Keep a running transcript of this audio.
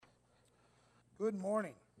Good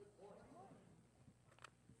morning.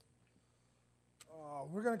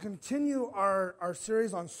 We're going to continue our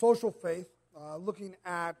series on social faith, looking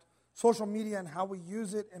at social media and how we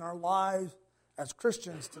use it in our lives as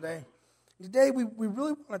Christians today. Today, we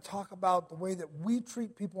really want to talk about the way that we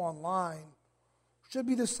treat people online should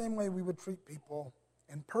be the same way we would treat people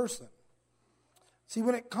in person. See,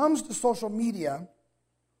 when it comes to social media,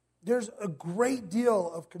 there's a great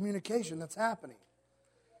deal of communication that's happening.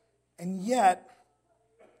 And yet,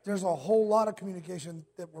 there's a whole lot of communication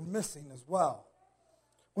that we're missing as well.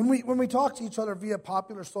 When we talk to each other via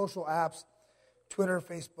popular social apps, Twitter,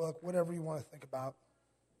 Facebook, whatever you want to think about,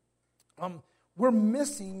 we're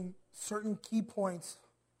missing certain key points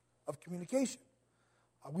of communication.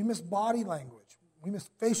 We miss body language. We miss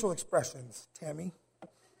facial expressions, Tammy.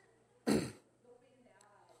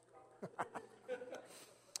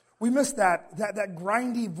 We miss that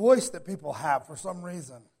grindy voice that people have for some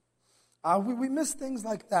reason. We miss things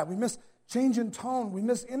like that. We miss change in tone. We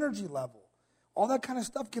miss energy level. All that kind of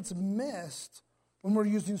stuff gets missed when we're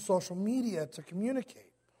using social media to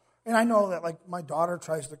communicate. And I know that, like, my daughter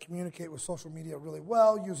tries to communicate with social media really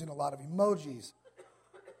well, using a lot of emojis.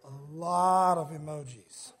 A lot of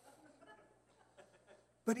emojis.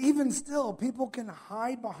 But even still, people can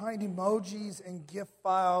hide behind emojis and GIF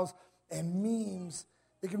files and memes.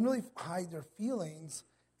 They can really hide their feelings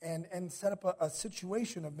and set up a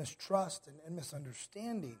situation of mistrust and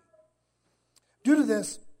misunderstanding. Due to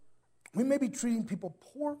this, we may be treating people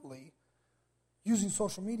poorly using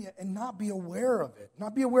social media and not be aware of it,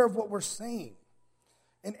 not be aware of what we're saying.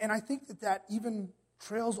 And I think that even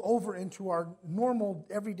trails over into our normal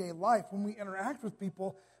everyday life when we interact with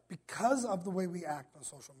people because of the way we act on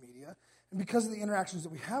social media and because of the interactions that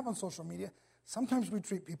we have on social media. Sometimes we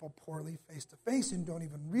treat people poorly face to face and don't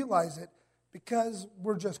even realize it because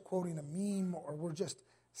we're just quoting a meme or we're just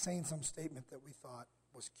saying some statement that we thought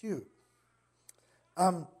was cute.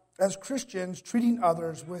 As Christians, treating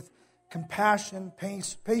others with compassion,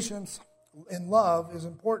 patience, and love is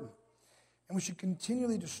important. And we should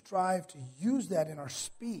continually to strive to use that in our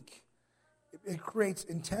speak. It creates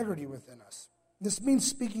integrity within us. This means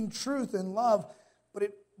speaking truth in love, but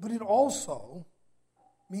it also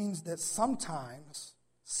means that sometimes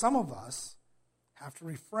some of us have to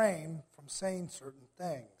refrain from saying certain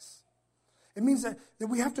things. It means that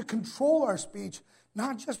we have to control our speech,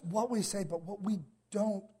 not just what we say, but what we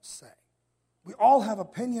don't say. We all have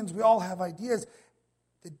opinions, we all have ideas.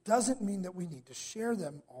 That doesn't mean that we need to share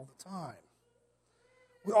them all the time.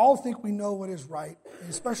 We all think we know what is right,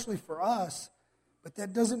 especially for us, but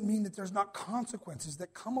that doesn't mean that there's not consequences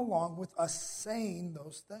that come along with us saying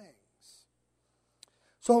those things.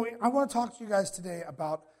 So I want to talk to you guys today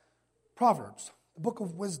about Proverbs, the book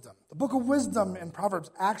of wisdom. The book of wisdom in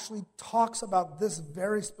Proverbs actually talks about this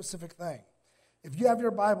very specific thing. If you have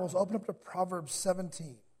your Bibles, open up to Proverbs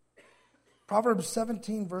 17. Proverbs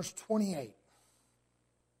 17, verse 28.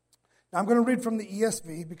 Now I'm going to read from the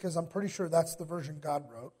ESV because I'm pretty sure that's the version God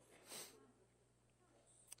wrote.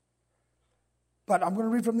 But I'm going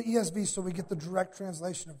to read from the ESV so we get the direct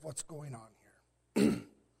translation of what's going on here.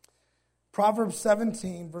 Proverbs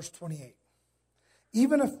 17, verse 28.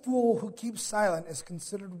 Even a fool who keeps silent is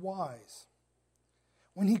considered wise.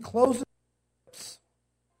 When he closes his lips,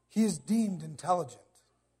 he is deemed intelligent.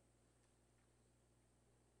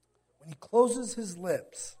 When he closes his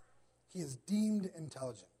lips, he is deemed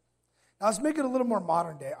intelligent. Now let's make it a little more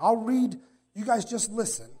modern day. I'll read, you guys just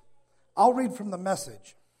listen. I'll read from the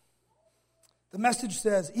Message. The Message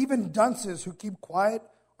says, even dunces who keep quiet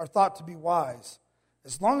are thought to be wise.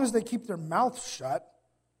 As long as they keep their mouths shut,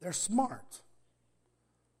 they're smart.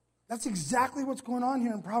 That's exactly what's going on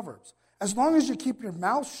here in Proverbs. As long as you keep your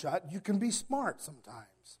mouth shut, you can be smart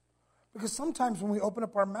sometimes. Because sometimes when we open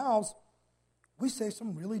up our mouths, we say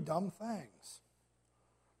some really dumb things.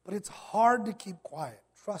 But it's hard to keep quiet.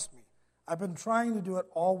 Trust me. I've been trying to do it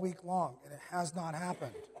all week long, and it has not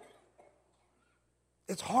happened.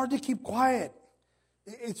 It's hard to keep quiet.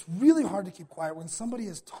 It's really hard to keep quiet when somebody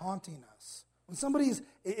is taunting us. When somebody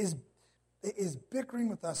is bickering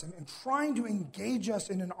with us and trying to engage us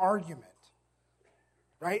in an argument.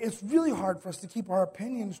 Right? It's really hard for us to keep our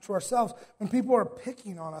opinions to ourselves when people are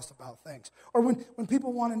picking on us about things. Or when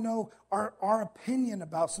people want to know our opinion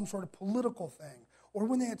about some sort of political thing. Or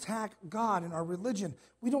when they attack God and our religion.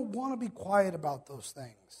 We don't want to be quiet about those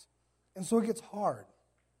things. And so it gets hard.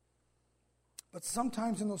 But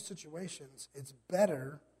sometimes in those situations, it's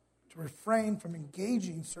better to refrain from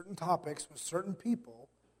engaging certain topics with certain people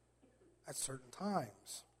at certain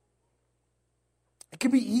times. It can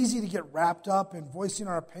be easy to get wrapped up in voicing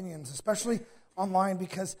our opinions, especially online,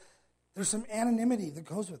 because there's some anonymity that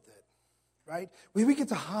goes with it. right? We get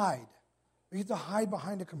to hide. We get to hide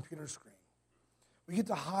behind a computer screen. We get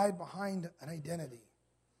to hide behind an identity.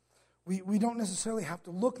 We don't necessarily have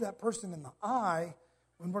to look that person in the eye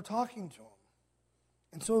when we're talking to them.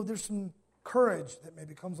 And so there's some courage that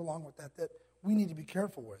maybe comes along with that we need to be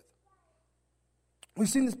careful with. We've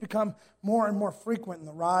seen this become more and more frequent in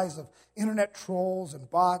the rise of internet trolls and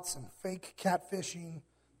bots and fake catfishing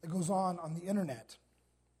that goes on the internet.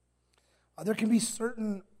 There can be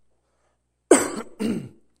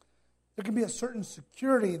a certain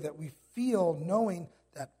security that we feel knowing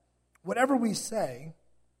that whatever we say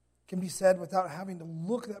can be said without having to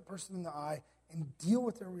look that person in the eye and deal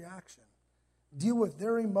with their reaction, deal with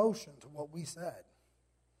their emotion to what we said.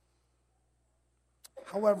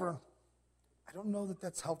 However, I don't know that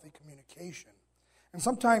that's healthy communication. And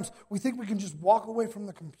sometimes we think we can just walk away from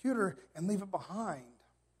the computer and leave it behind.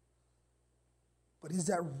 But is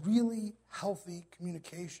that really healthy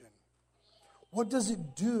communication? What does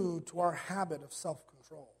it do to our habit of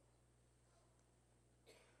self-control?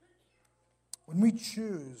 When we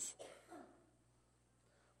choose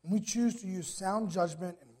to use sound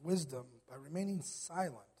judgment and wisdom by remaining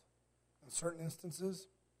silent in certain instances,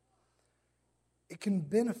 it can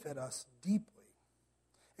benefit us deeply.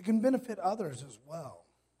 It can benefit others as well.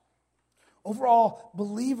 Overall,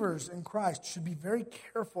 believers in Christ should be very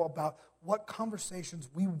careful about what conversations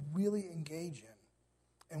we really engage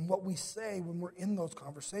in and what we say when we're in those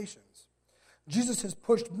conversations. Jesus has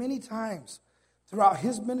pushed many times throughout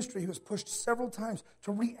his ministry. He was pushed several times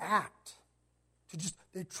to react.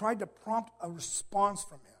 They tried to prompt a response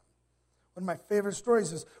from him. One of my favorite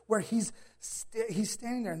stories is where he's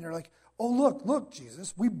standing there and they're like, "Oh, look,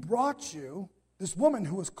 Jesus, we brought you this woman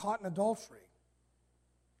who was caught in adultery.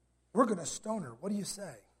 We're going to stone her. What do you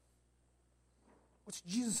say?" What's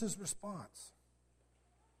Jesus' response?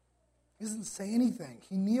 He doesn't say anything.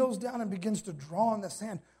 He kneels down and begins to draw in the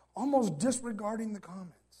sand, almost disregarding the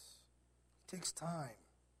comments. He takes time.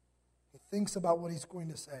 He thinks about what he's going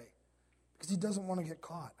to say because he doesn't want to get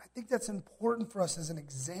caught. I think that's important for us as an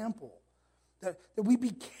example, that we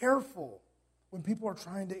be careful when people are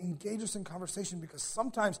trying to engage us in conversation, because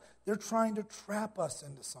sometimes they're trying to trap us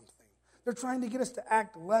into something. They're trying to get us to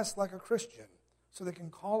act less like a Christian so they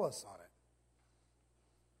can call us on it.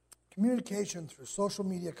 Communication through social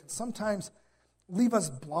media can sometimes leave us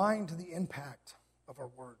blind to the impact of our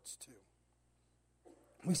words too.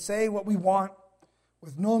 We say what we want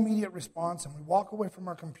with no immediate response, and we walk away from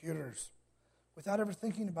our computers without ever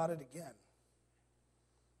thinking about it again.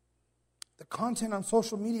 The content on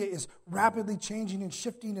social media is rapidly changing and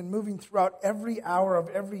shifting and moving throughout every hour of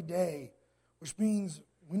every day, which means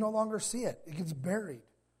we no longer see it. It gets buried,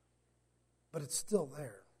 but it's still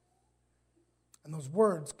there. And those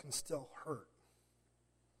words can still hurt.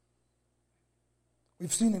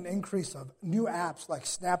 We've seen an increase of new apps like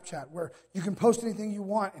Snapchat where you can post anything you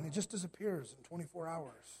want and it just disappears in 24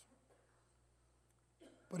 hours.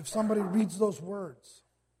 But if somebody reads those words,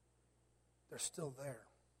 they're still there.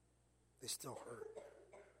 They still hurt.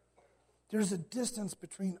 There's a distance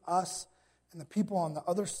between us and the people on the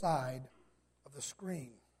other side of the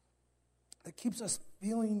screen that keeps us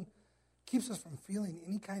from feeling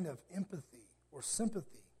any kind of empathy or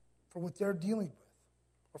sympathy for what they're dealing with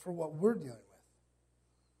or for what we're dealing with.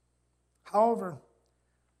 However,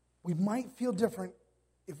 we might feel different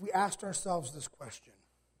if we asked ourselves this question: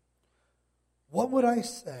 what would I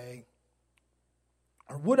say,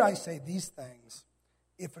 or would I say these things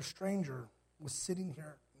if a stranger was sitting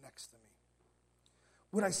here next to me?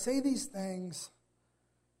 Would I say these things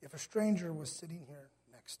if a stranger was sitting here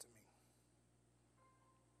next to me?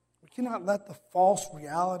 We cannot let the false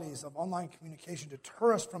realities of online communication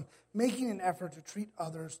deter us from making an effort to treat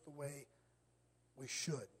others the way we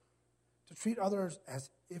should, to treat others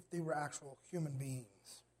as if they were actual human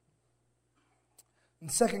beings. In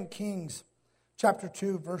 2 Kings chapter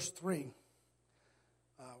 2, verse 3,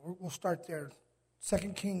 we'll start there.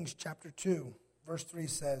 2 Kings chapter 2, verse 3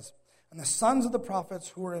 says, "And the sons of the prophets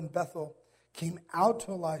who were in Bethel came out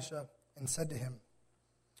to Elisha and said to him,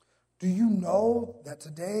 'Do you know that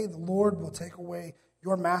today the Lord will take away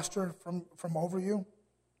your master from over you?'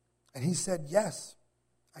 And he said, 'Yes,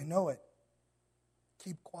 I know it.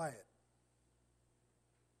 Keep quiet.'"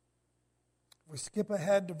 If we skip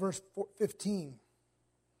ahead to verse 15,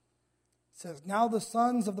 it says, "Now the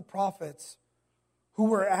sons of the prophets who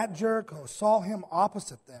were at Jericho saw him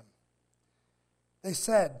opposite them. They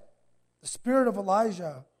said, 'The spirit of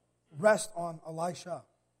Elijah rests on Elisha.'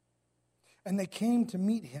 And they came to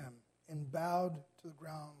meet him and bowed to the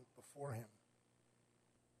ground before him."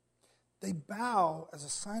 They bow as a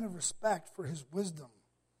sign of respect for his wisdom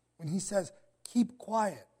when he says, "Keep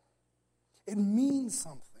quiet." It means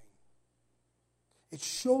something. It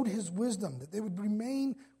showed his wisdom that they would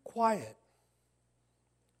remain quiet.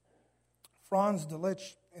 Franz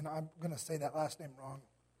Delitzsch, and I'm going to say that last name wrong,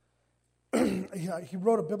 he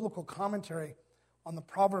wrote a biblical commentary on the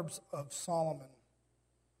Proverbs of Solomon.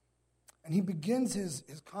 And he begins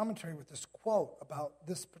his commentary with this quote about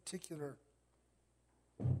this particular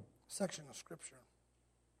section of Scripture.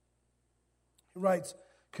 He writes,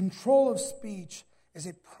 "Control of speech is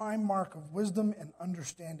a prime mark of wisdom and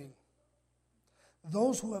understanding.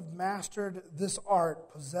 Those who have mastered this art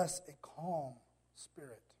possess a calm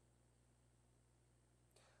spirit.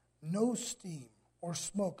 No steam or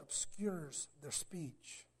smoke obscures their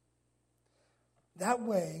speech. That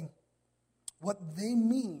way, what they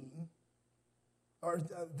mean, or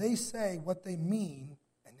they say what they mean,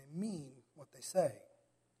 and they mean what they say."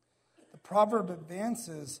 The proverb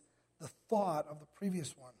advances the thought of the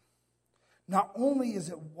previous one. Not only is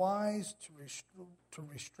it wise to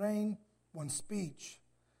restrain one's speech,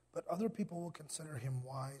 but other people will consider him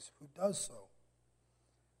wise who does so.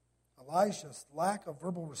 Elisha's lack of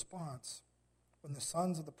verbal response when the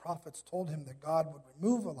sons of the prophets told him that God would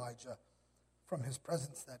remove Elijah from his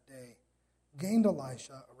presence that day gained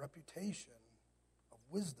Elisha a reputation of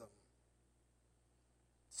wisdom.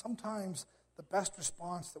 Sometimes the best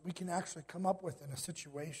response that we can actually come up with in a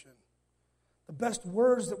situation, the best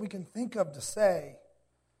words that we can think of to say,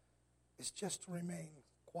 is just to remain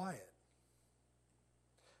quiet.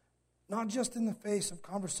 Not just in the face of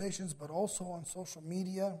conversations, but also on social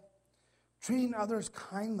media. Treating others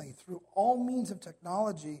kindly through all means of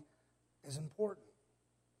technology is important.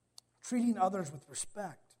 Treating others with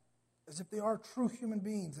respect, as if they are true human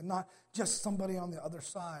beings and not just somebody on the other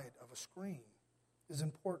side of a screen, is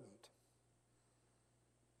important.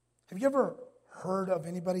 Have you ever heard of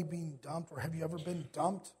anybody being dumped, or have you ever been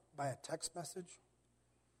dumped by a text message?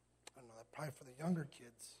 I don't know, that's probably for the younger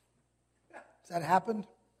kids. Has that happened?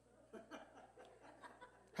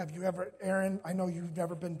 Have you ever, Aaron, I know you've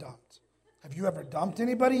never been dumped. Have you ever dumped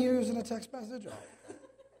anybody using a text message? Oh.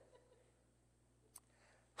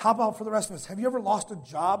 How about for the rest of us? Have you ever lost a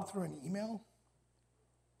job through an email?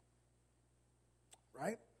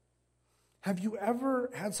 Right? Have you ever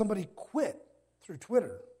had somebody quit through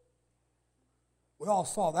Twitter? We all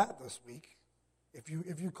saw that this week. If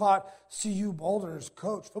you caught CU Boulder's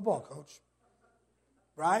coach, football coach,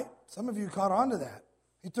 right? Some of you caught on to that.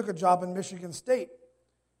 He took a job in Michigan State.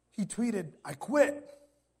 He tweeted, "I quit."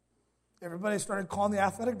 Everybody started calling the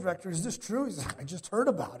athletic director, "Is this true?" He said, "I just heard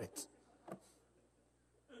about it."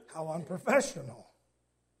 How unprofessional.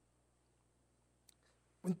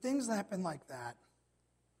 When things happen like that,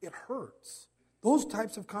 it hurts. Those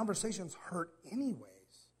types of conversations hurt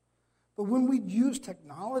anyways. But when we use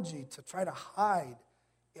technology to try to hide,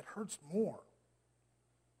 it hurts more.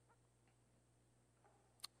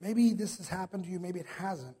 Maybe this has happened to you, maybe it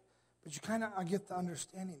hasn't, but you kind of get the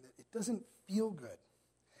understanding that it doesn't feel good.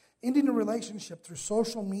 Ending a relationship through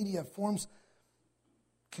social media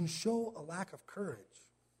can show a lack of courage.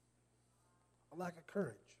 A lack of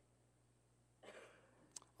courage.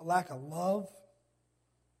 A lack of love.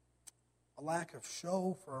 A lack of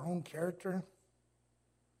show for our own character.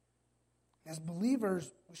 As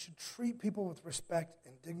believers, we should treat people with respect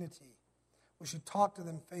and dignity. We should talk to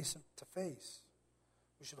them face to face.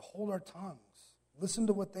 We should hold our tongues, listen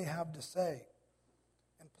to what they have to say,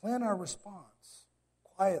 and plan our response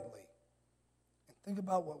quietly, and think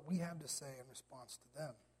about what we have to say in response to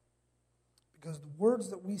them. Because the words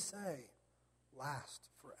that we say last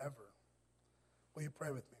forever. Will you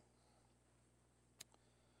pray with me?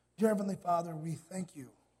 Dear Heavenly Father, we thank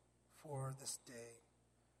you for this day.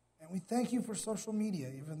 And we thank you for social media,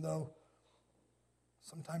 even though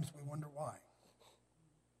sometimes we wonder why.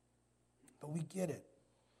 But we get it.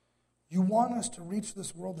 You want us to reach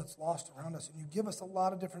this world that's lost around us, and you give us a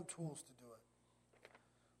lot of different tools to do it.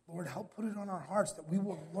 Lord, help put it on our hearts that we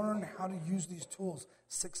will learn how to use these tools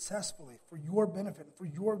successfully for your benefit and for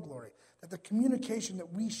your glory. That the communication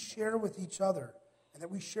that we share with each other and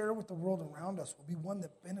that we share with the world around us will be one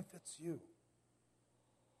that benefits you.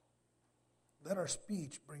 Let our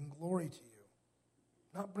speech bring glory to you,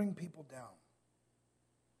 not bring people down,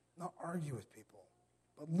 not argue with people,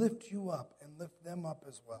 but lift you up and lift them up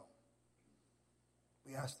as well.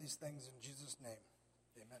 We ask these things in Jesus' name.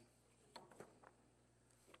 Amen.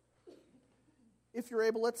 If you're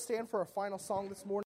able, let's stand for our final song this morning.